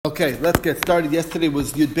Okay, let's get started. Yesterday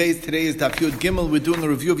was Yud Beis, today is Daf Yud Gimel. We're doing a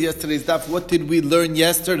review of yesterday's Daf. What did we learn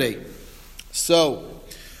yesterday? So,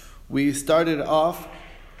 we started off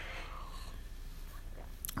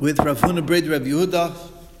with Rav Huna Brid Rav Yehuda,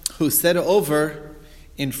 who said over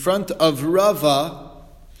in front of Rava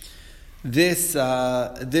this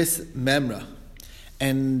memra,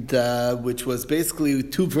 and which was basically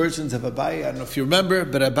two versions of Abaye. I don't know if you remember,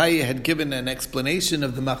 but Abaye had given an explanation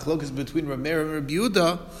of the machlokas between Rav Meir and Rav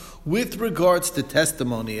Yehuda with regards to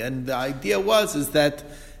testimony. And the idea is that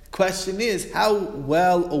question is, how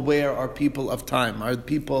well aware are people of time? Are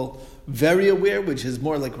people very aware, which is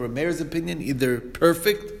more like Rav Meir's opinion, either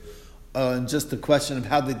perfect, and just a question of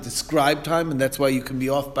how they describe time, and that's why you can be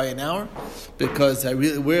off by an hour, because I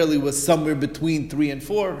really was somewhere between 3 and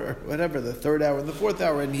 4, or whatever, the third hour and the fourth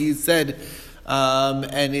hour, and he said,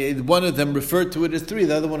 one of them referred to it as 3,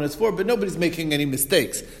 the other one as 4, but nobody's making any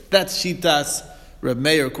mistakes. That's Shitas Reb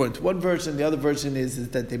Meir, according to one version. The other version is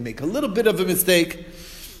that they make a little bit of a mistake,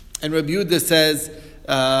 and Reb Yehuda says,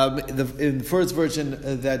 in the first version,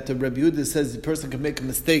 that Reb Yehuda says the person can make a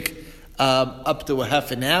mistake up to a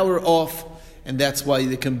half an hour off, and that's why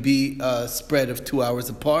there can be a spread of 2 hours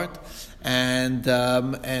apart. And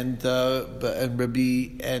Rabbi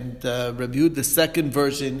the second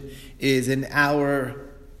version is an hour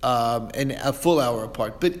and a full hour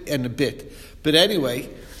apart, but a bit. But anyway,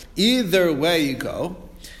 either way you go,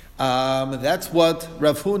 that's what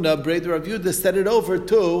Rav Huna Brid Rav Yehuda said it over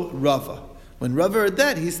to Rava. When Rava heard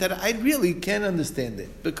that, he said, I really can't understand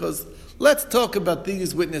it, because let's talk about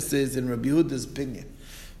these witnesses in Rabbi Yehuda's opinion.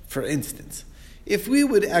 For instance, if we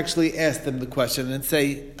would actually ask them the question and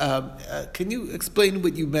say, can you explain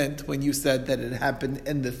what you meant when you said that it happened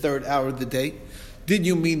in the third hour of the day? Did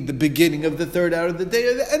you mean the beginning of the third hour of the day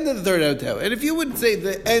or the end of the third hour of the day? And if you would say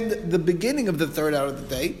the beginning of the third hour of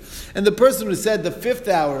the day, and the person who said the fifth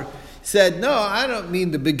hour said, no, I don't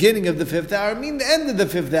mean the beginning of the fifth hour, I mean the end of the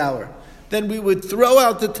fifth hour, then we would throw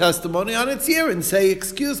out the testimony on its ear and say,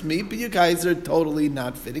 excuse me, but you guys are totally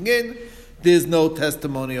not fitting in. There's no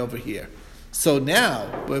testimony over here. So now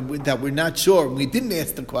that we're not sure, we didn't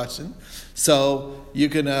ask the question, so you're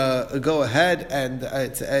gonna go ahead and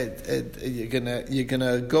you're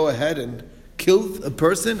gonna go ahead and kill a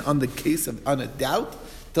person on a doubt.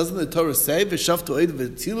 Doesn't the Torah say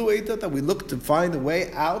that we look to find a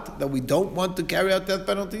way out, that we don't want to carry out death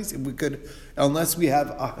penalties if we could, unless we have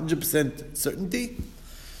 100% certainty?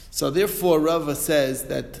 So therefore, Rava says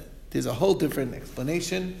that there's a whole different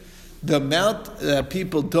explanation. The amount that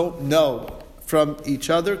people don't know from each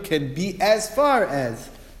other can be as far as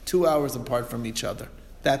 2 hours apart from each other.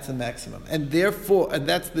 That's the maximum. And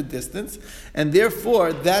that's the distance. And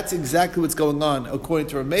therefore, that's exactly what's going on. According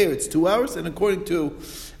to Rameir, it's 2 hours. And according to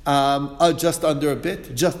just under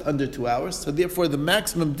 2 hours. So therefore, the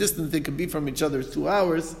maximum distance they could be from each other is 2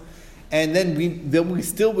 hours. And then we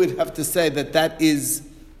still would have to say that is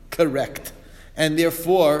correct. And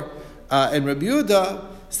therefore, and Rabbi Yehuda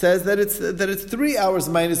says that it's 3 hours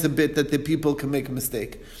minus a bit that the people can make a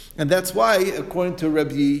mistake. And that's why, according to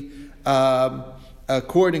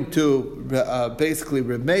basically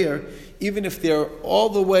Reb Meir, even if they're all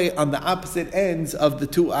the way on the opposite ends of the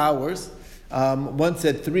 2 hours, one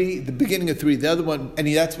said 3, the beginning of 3, the other one, and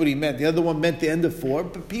that's what he meant. The other one meant the end of 4,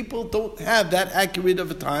 but people don't have that accurate of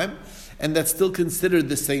a time, and that's still considered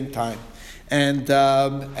the same time. And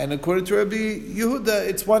according to Rabbi Yehuda,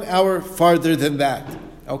 it's 1 hour farther than that.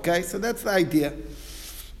 Okay, so that's the idea.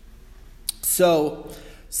 So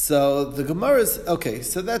the Gemara is okay.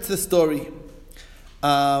 So that's the story.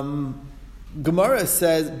 Gemara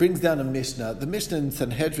brings down a Mishnah. The Mishnah in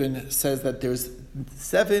Sanhedrin says that there's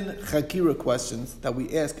 7 Chakira questions that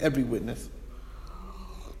we ask every witness,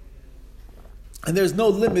 and there's no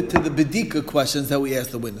limit to the Bedika questions that we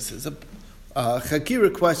ask the witnesses.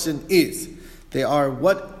 Chakira question is, they are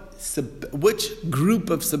which group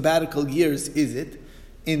of sabbatical years is it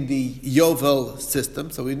in the Yovel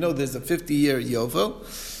system? So we know there's a 50-year Yovel,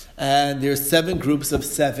 and there's 7 groups of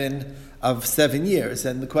 7 years.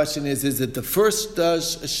 And the question is it the first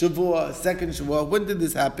Shavua, second Shavua? When did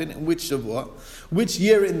this happen? In which Shavua? Which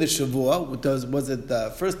year in the Shavua? Was it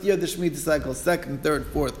the first year of the Shemitah cycle, second, third,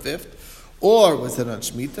 fourth, fifth? Or was it on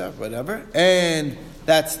Shemitah, whatever? And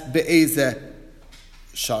that's Be'ezeh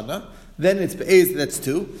Shana. Then it's Be'ezeh, that's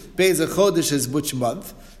 2. Be'ezeh Chodesh is which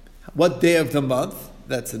month? What day of the month?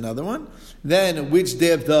 That's another one. Then which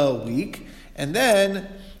day of the week? And then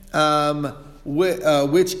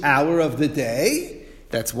which hour of the day?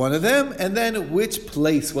 That's one of them. And then which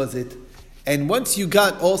place was it? And once you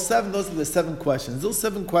got all 7, those are the 7 questions. Those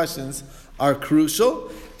 7 questions are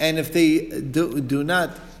crucial. And if they do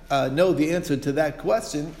not know the answer to that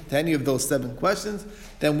question, to any of those 7 questions,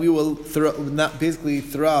 then we will throw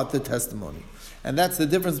out the testimony. And that's the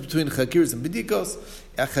difference between chakiros and bedikos.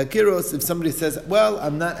 At chakiros, if somebody says, well,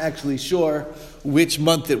 I'm not actually sure which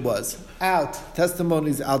month it was, out.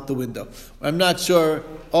 Testimony's out the window. I'm not sure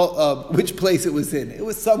which place it was in. It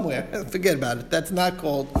was somewhere. Forget about it. That's not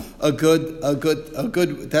called a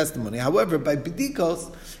good testimony. However, by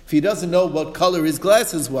bedikos, if he doesn't know what color his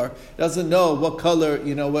glasses were, doesn't know what color,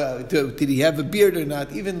 did he have a beard or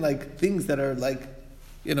not, even like things that are like,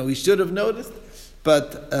 he should have noticed.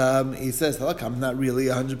 But he says, look, I'm not really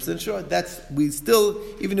 100% sure.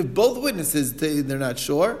 Even if both witnesses, they're not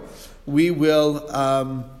sure, we will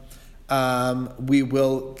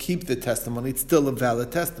keep the testimony. It's still a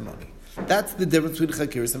valid testimony. That's the difference between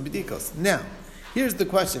chakiros and bedikos. Now, here's the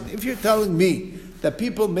question. If you're telling me that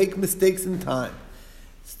people make mistakes in time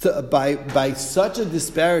by such a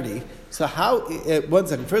disparity, so how, 1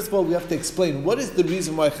 second, first of all, we have to explain what is the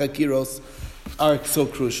reason why chakiros are so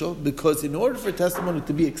crucial, because in order for testimony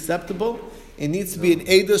to be acceptable, it needs to be an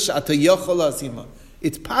edus she'ata yochol lazima.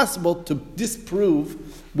 It's possible to disprove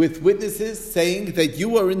with witnesses saying that you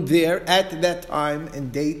weren't there at that time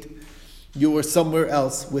and date, you were somewhere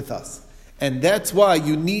else with us. And that's why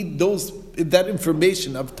you need that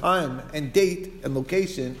information of time and date and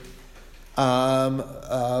location down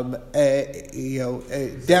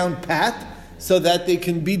pat, so that they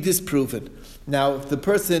can be disproven. Now, if the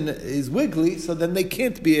person is wiggly, so then they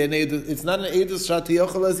can't be an edus. It's not an edus she'ata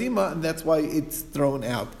yochol lazima, and that's why it's thrown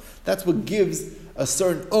out. That's what gives a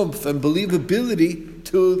certain oomph and believability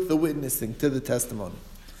to the witnessing, to the testimony.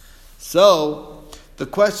 So, the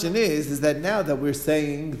question is that now that we're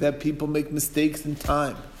saying that people make mistakes in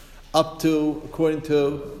time, up to, according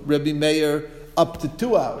to Rabbi Meir, up to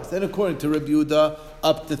 2 hours, and according to Rabbi Yehuda,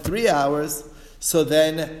 up to 3 hours, so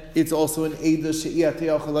then it's also an edus she'ata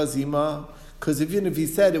yochol lazima. Because even if he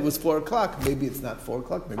said it was 4 o'clock, maybe it's not 4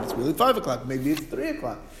 o'clock, maybe it's really 5 o'clock, maybe it's 3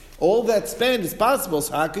 o'clock. All that span is possible,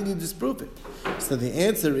 so how can you disprove it? So the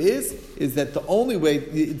answer is that the only way,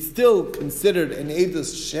 it's still considered an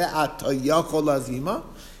edus she'ata yochol lazima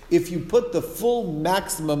if you put the full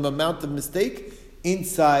maximum amount of mistake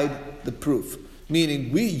inside the proof.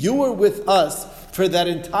 Meaning, you were with us for that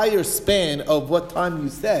entire span of what time you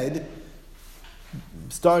said,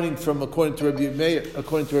 starting from, according to Rabbi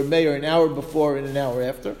Meir, an hour before and an hour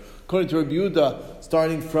after. According to Rabbi Yehuda,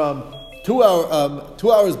 starting from 2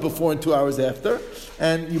 hours before and 2 hours after,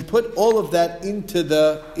 and you put all of that into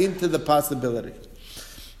the possibility.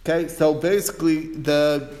 Okay, so basically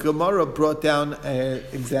the Gemara brought down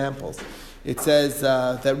examples. It says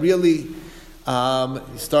that really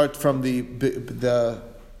start from the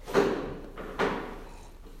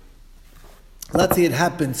let's say it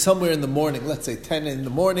happened somewhere in the morning, let's say 10 in the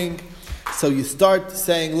morning. So you start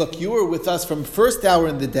saying, look, you were with us from first hour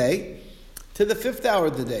in the day to the 5th hour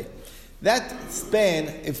of the day. That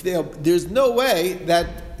span, there's no way that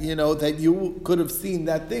you could have seen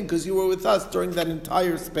that thing because you were with us during that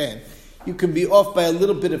entire span. You can be off by a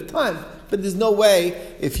little bit of time, but there's no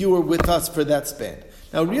way if you were with us for that span.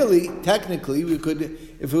 Now, really, technically, we could,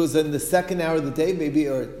 if it was in the 2nd hour of the day, maybe,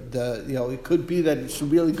 or it could be that it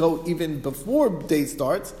should really go even before day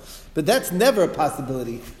starts, but that's never a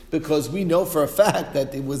possibility because we know for a fact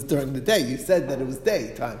that it was during the day. You said that it was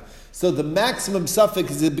daytime. So the maximum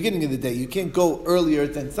suffix is at the beginning of the day. You can't go earlier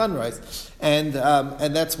than sunrise, and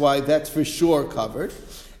that's why that's for sure covered.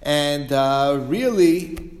 And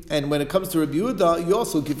and when it comes to Rabbi Yehuda, you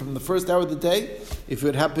also give from the 1st hour of the day, if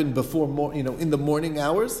it happened before, in the morning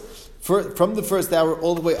hours, from the 1st hour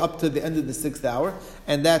all the way up to the end of the 6th hour,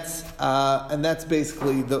 and that's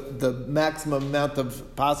basically the maximum amount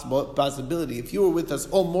of possibility. If you were with us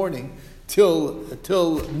all morning till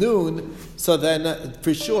noon, so then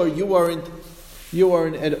for sure you weren't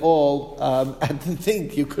at all at the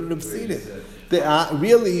thing. You couldn't have seen it.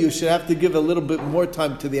 Really, you should have to give a little bit more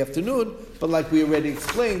time to the afternoon, but like we already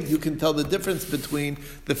explained, you can tell the difference between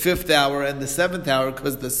the 5th hour and the 7th hour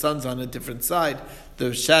because the sun's on a different side.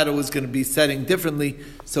 The shadow is going to be setting differently,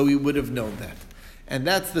 so we would have known that. And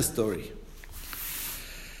that's the story.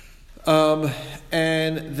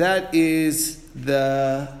 And that is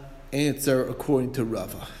the answer according to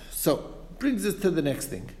Rava. So, brings us to the next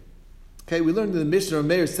thing. Okay, we learned in the Mishnah, or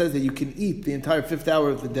Meir says that you can eat the entire 5th hour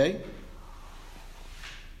of the day,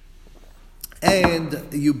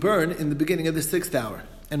 and you burn in the beginning of the 6th hour.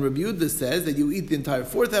 And Rabbi Yehuda says that you eat the entire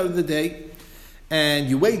 4th hour of the day, and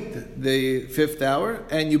you wait the 5th hour,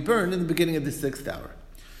 and you burn in the beginning of the 6th hour.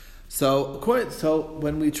 So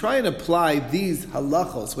when we try and apply these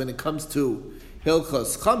halachos when it comes to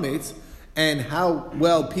hilchos chametz, and how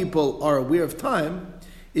well people are aware of time,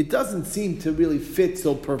 it doesn't seem to really fit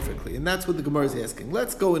so perfectly. And that's what the Gemara is asking.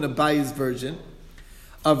 Let's go in Abaye's version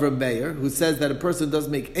of Reb Meir, who says that a person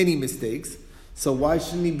doesn't make any mistakes, so why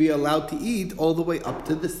shouldn't he be allowed to eat all the way up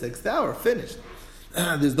to the 6th hour? Finished.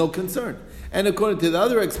 There's no concern. And according to the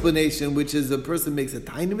other explanation, which is a person makes a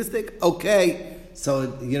tiny mistake, okay, so,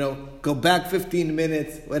 go back 15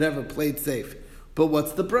 minutes, whatever, play it safe. But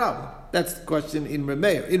what's the problem? That's the question in Reb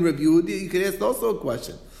Meir. In Reb Yehuda, you could ask also a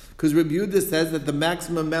question. Because Reb Yehuda says that the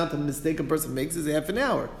maximum amount of mistake a person makes is half an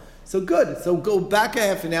hour. So good. So go back a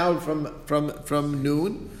half an hour from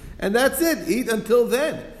noon, and that's it. Eat until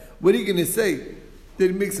then. What are you going to say? That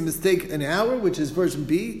he makes a mistake an hour, which is version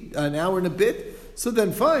B, an hour and a bit? So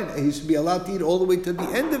then fine. He should be allowed to eat all the way to the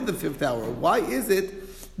end of the 5th hour. Why is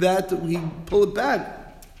it that we pull it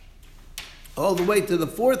back all the way to the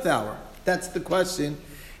 4th hour? That's the question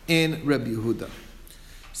in Reb Yehuda.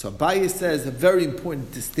 So Abaye says a very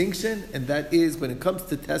important distinction, and that is when it comes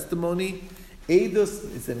to testimony, Eidus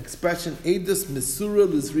is an expression, Eidus Mesura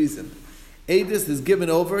Lizrizim. Eidus is given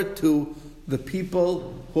over to the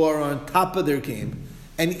people who are on top of their game.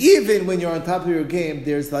 And even when you're on top of your game,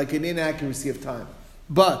 there's like an inaccuracy of time.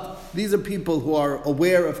 But these are people who are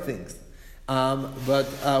aware of things. But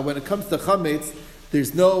when it comes to chametz,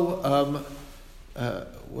 there's no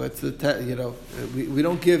we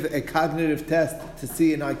don't give a cognitive test to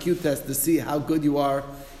see an IQ test to see how good you are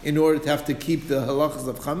in order to have to keep the halachas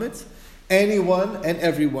of chametz. Anyone and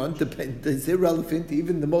everyone, it's irrelevant.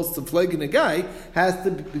 Even the most flagrant guy has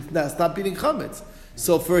to stop eating chametz.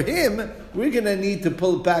 So for him, we're going to need to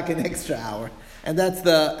pull back an extra hour, and that's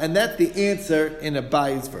the answer in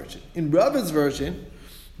Abaye's version. In Rava's version,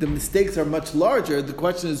 the mistakes are much larger. The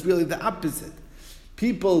question is really the opposite.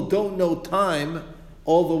 People don't know time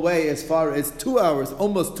all the way as far as 2 hours,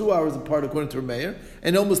 almost 2 hours apart according to Reb Meir,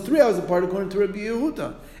 and almost 3 hours apart according to Rabbi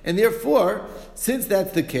Yehuda. And therefore, since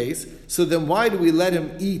that's the case, so then why do we let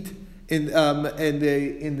him eat in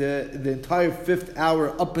the entire 5th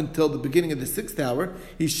hour up until the beginning of the 6th hour?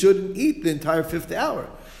 He shouldn't eat the entire 5th hour.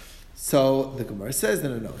 So the Gemara says,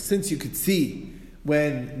 no. Since you could see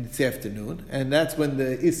when it's afternoon, and that's when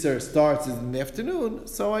the Isser starts is in the afternoon,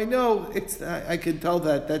 so I know I can tell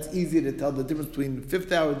that's easy to tell the difference between the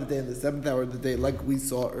 5th hour of the day and the 7th hour of the day, like we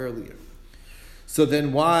saw earlier. So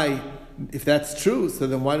then why, if that's true, so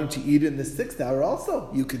then why don't you eat it in the 6th hour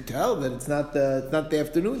also? You could tell that it's not the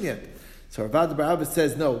afternoon yet. So Ravad Bar Abba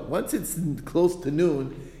says, no, once it's close to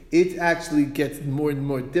noon, it actually gets more and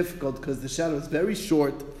more difficult because the shadow is very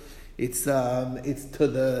short. It's to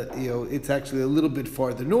the, it's actually a little bit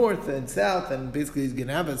farther north and south, and basically he's going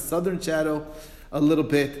to have a southern shadow a little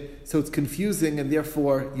bit, so it's confusing, and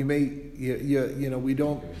therefore we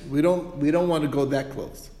don't want to go that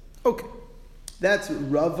close. Okay, that's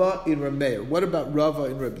Rava in Reb Meir. What about Rava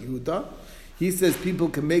in Reb Yehuda? He says people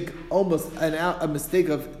can make almost a mistake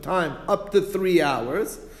of time up to 3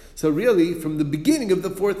 hours. So really, from the beginning of the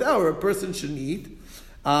 4th hour, a person shouldn't eat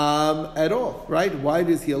at all, right? Why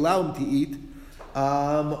does he allow him to eat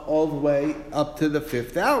all the way up to the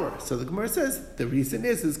 5th hour? So the Gemara says the reason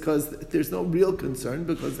is because there's no real concern,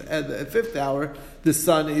 because at the 5th hour the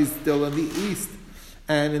sun is still in the east,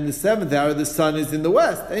 and in the 7th hour the sun is in the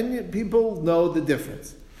west, and people know the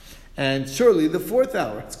difference. And surely the 4th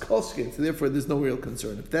hour it's kolshkin, so therefore there's no real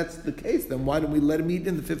concern. If that's the case, then why don't we let him eat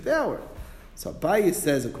in the 5th hour? So Abaye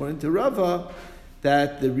says, according to Rava,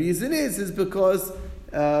 that the reason is because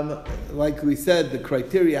like we said, the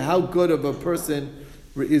criteria, how good of a person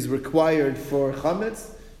is required for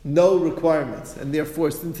chametz, no requirements. And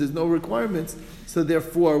therefore, since there's no requirements, so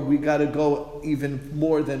therefore we got to go even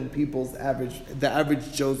more than the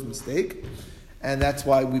average Joe's mistake. And that's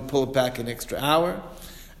why we pull it back an extra hour.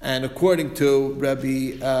 And according to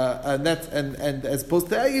Rabbi, and as opposed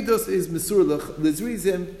to Aidus is Mesur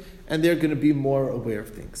Lizrizim, and they're going to be more aware of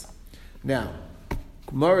things. Now,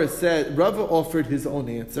 Gemara said, Rava offered his own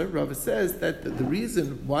answer. Rava says that the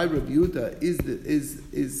reason why Rabbi Yehuda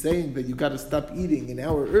is saying that you got to stop eating an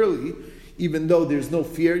hour early, even though there's no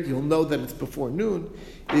fear, you'll know that it's before noon,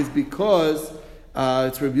 is because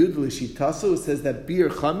it's Rabbi Yehuda L'Shitaso, who says that beer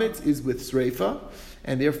chametz is with sreifa,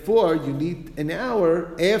 and therefore you need an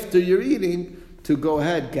hour after you're eating to go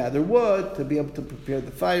ahead, gather wood, to be able to prepare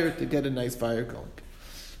the fire, to get a nice fire going.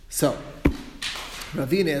 So,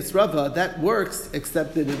 Ravina asks Rava, that works,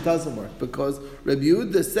 except that it doesn't work, because Rabbi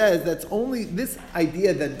Yehuda says that's only this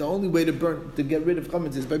idea that the only way to get rid of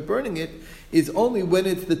chametz is by burning it, is only when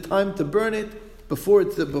it's the time to burn it, before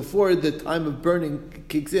the time of burning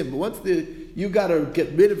kicks in. But once you got to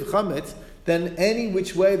get rid of chametz, then any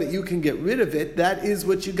which way that you can get rid of it, that is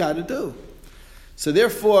what you got to do. So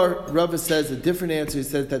therefore, Rava says a different answer. He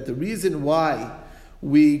says that the reason why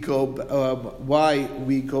we go why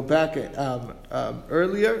we go back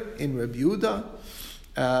earlier in Rabbi Yehuda,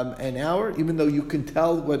 an hour, even though you can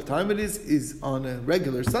tell what time it is on a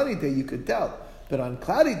regular sunny day, you could tell. But on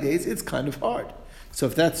cloudy days, it's kind of hard. So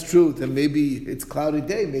if that's true, then maybe it's cloudy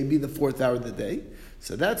day, maybe the 4th hour of the day.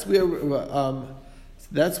 So that's where Rav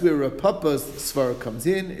Papa's svara comes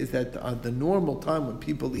in, is that the normal time when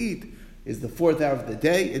people eat is the 4th hour of the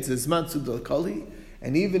day. It's a zman sudal kali,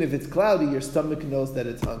 and even if it's cloudy, your stomach knows that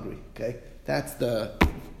it's hungry. Okay, that's the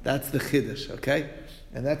chiddush. Okay,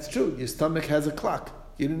 and that's true. Your stomach has a clock.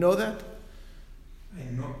 You didn't know that? I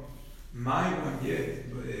know. My one, yes.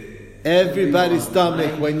 Everybody's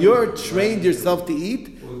stomach. When you're trained yourself to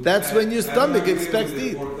eat, that's when your stomach expects to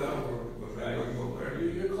eat. Your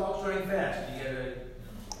clock's running fast. You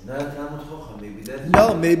gotta.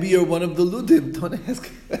 No, maybe you're one of the ludim. Don't ask.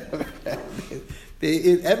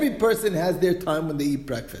 Every person has their time when they eat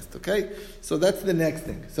breakfast. Okay, so that's the next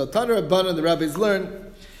thing. So Tana Rabbana, the rabbis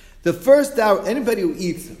learn the first hour. Anybody who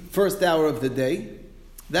eats first hour of the day,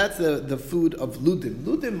 that's the food of ludim.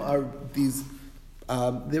 Ludim are these.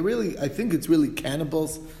 They're really, I think it's really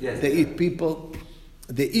cannibals. Yes, they eat people.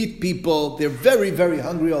 They eat people. They're very, very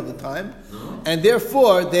hungry all the time, and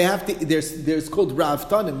therefore they have to. There's called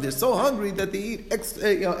Ra'avtanim. They're so hungry that they eat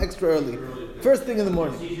extra early, first thing in the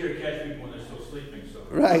morning. It's easier to catch people when they're still sleeping. So.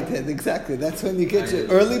 Right, exactly. That's when you get your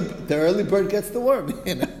early. The early bird gets the worm.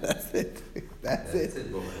 That's it. That's it.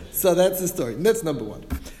 So that's the story. That's number one.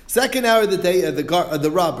 Second hour of the day are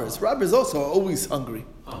the robbers. Robbers also are always hungry.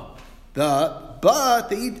 But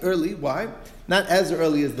they eat early. Why? Not as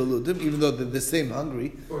early as the ludim, even though they're the same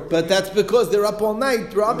hungry. But that's because they're up all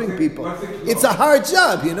night robbing people. It's a hard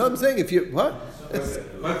job, you know what I'm saying? If you what? It's a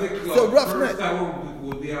rough night. First hour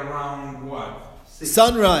would be around what?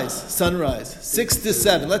 Sunrise, 6 to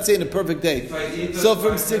 7. Let's say in a perfect day. So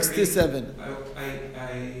from 6 to 7.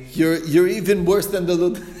 You're even worse than the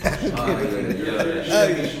ludim.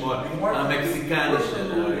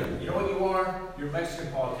 You know what you are? You're a Mexican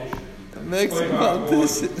politician. Mexican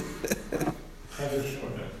politician.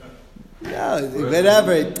 Yeah,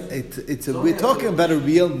 whatever. We're talking about a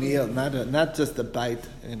real meal, not just a bite.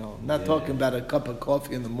 Not talking about a cup of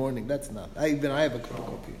coffee in the morning. That's not. I have a cup of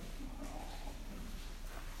coffee.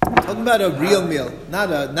 Talking about a real meal, not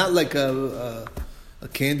like a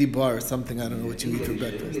candy bar or something. I don't know what you eat for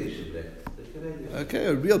breakfast. Okay,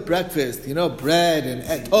 a real breakfast. Bread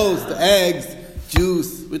and toast, eggs,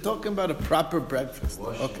 juice. We're talking about a proper breakfast.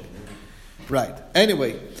 Okay, right.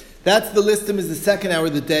 Anyway. That's the listum is the second hour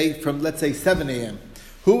of the day from, let's say, 7 a.m.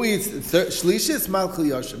 Who eats shlishis malchul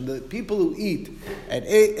yoshim? The people who eat at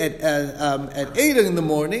 8 in the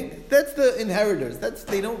morning. That's the inheritors.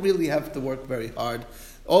 They don't really have to work very hard.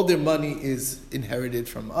 All their money is inherited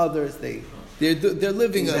from others. They're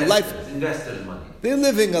living a life. Investors' money. They're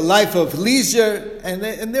living a life of leisure,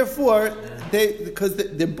 and therefore because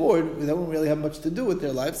they're bored, they don't really have much to do with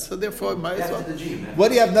their lives, so therefore might as well. What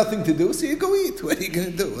do you have nothing to do? So you go eat. What are you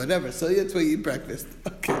going to do? Whatever. So that's why you eat breakfast.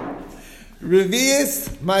 Okay.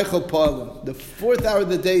 Revius Michael Paulim. The 4th hour of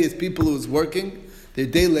the day is people who's working. They're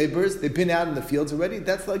day laborers. They've been out in the fields already.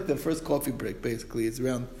 That's like the first coffee break. Basically, is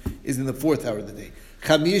in the 4th hour of the day.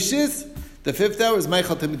 Chamishis. The 5th hour is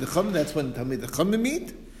Michael Tamid Chacham. That's when Tamid Chacham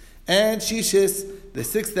eat. And Shishis, the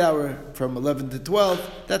 6th hour from 11 to 12,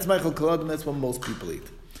 that's Michael Koladim, that's when most people eat.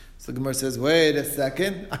 So the Gemara says, wait a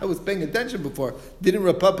second, I was paying attention before. Didn't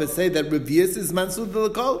Rav Papa say that Revius is Mansud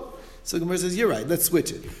L'Kol? So the Gemara says, you're right, let's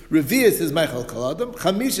switch it. Revius is Michael Koladim,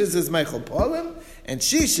 Chamishis is Michael Polim, and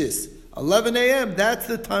Shishis, 11 a.m., that's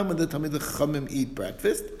the time when the Talmid Chachamim eat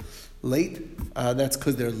breakfast. Late, that's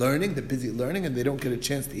because they're busy learning, and they don't get a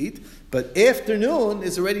chance to eat. But afternoon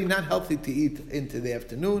is already not healthy to eat into the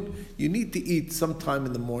afternoon. You need to eat sometime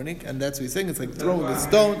in the morning, and that's what he's saying. It's like throwing a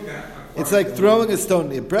stone. It's like throwing a stone.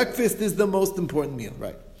 Breakfast is the most important meal,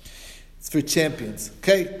 right? It's for champions.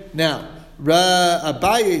 Okay, now,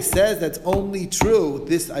 Abaye says that's only true,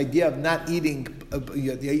 this idea of not eating,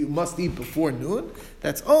 you must eat before noon,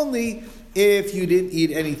 that's only if you didn't eat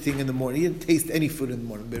anything in the morning, you didn't taste any food in the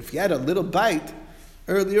morning. But if you had a little bite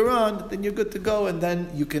earlier on, then you're good to go, and then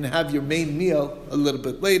you can have your main meal a little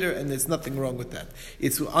bit later, and there's nothing wrong with that.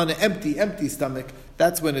 It's on an empty stomach,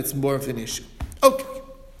 that's when it's more of an issue. Okay,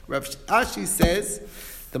 Rav Ashi says,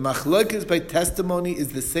 the machlokes by testimony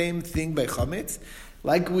is the same thing by chametz,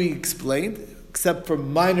 like we explained, except for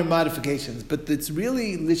minor modifications. But it's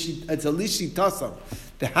really, it's a lishitasam.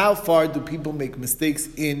 How far do people make mistakes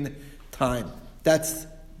in time? That's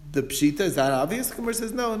the pshita. Is that obvious? Gemara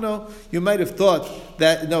says, no. You might have thought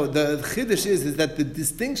that, no, the chiddush is that the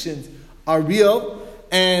distinctions are real,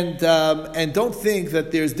 and don't think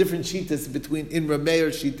that there's different shitas between in Rav Meir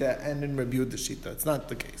Shita and in Rav Yehuda Shita. It's not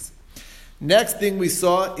the case. Next thing we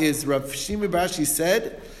saw is Rav Shimi bar Ashi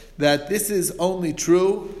said that this is only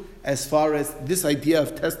true as far as this idea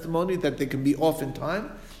of testimony that they can be off in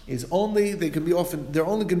time is only they're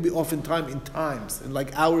only going to be off in time in times, in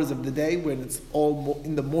like hours of the day when it's all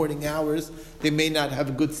in the morning hours. They may not have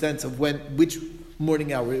a good sense of which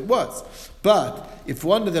morning hour it was. But if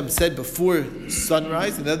one of them said before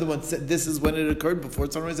sunrise, and the other one said this is when it occurred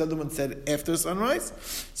before sunrise, the other one said after sunrise,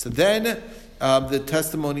 so then the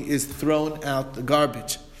testimony is thrown out the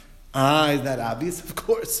garbage. Is that obvious? Of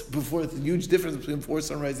course. Before, it's a huge difference between before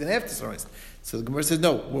sunrise and after sunrise. So the Gemara says,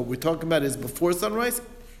 no, what we're talking about is before sunrise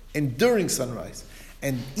and during sunrise.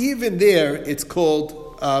 And even there, it's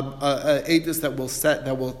called edus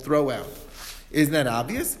that will throw out. Isn't that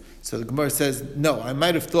obvious? So the Gemara says, no, I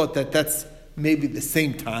might have thought that that's maybe the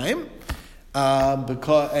same time.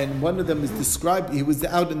 And one of them is described, he was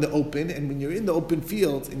out in the open, and when you're in the open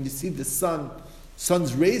fields and you see the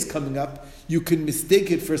sun's rays coming up, you can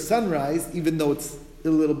mistake it for sunrise, even though it's a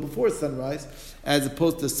little before sunrise, as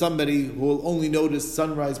opposed to somebody who will only notice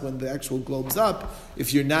sunrise when the actual globe's up,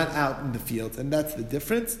 if you're not out in the fields. And that's the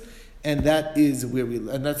difference. And that is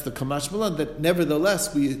and that's the Kamash Malan, that nevertheless,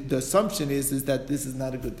 the assumption is that this is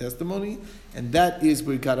not a good testimony, and that is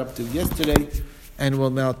where we got up to yesterday, and we'll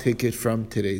now take it from today's.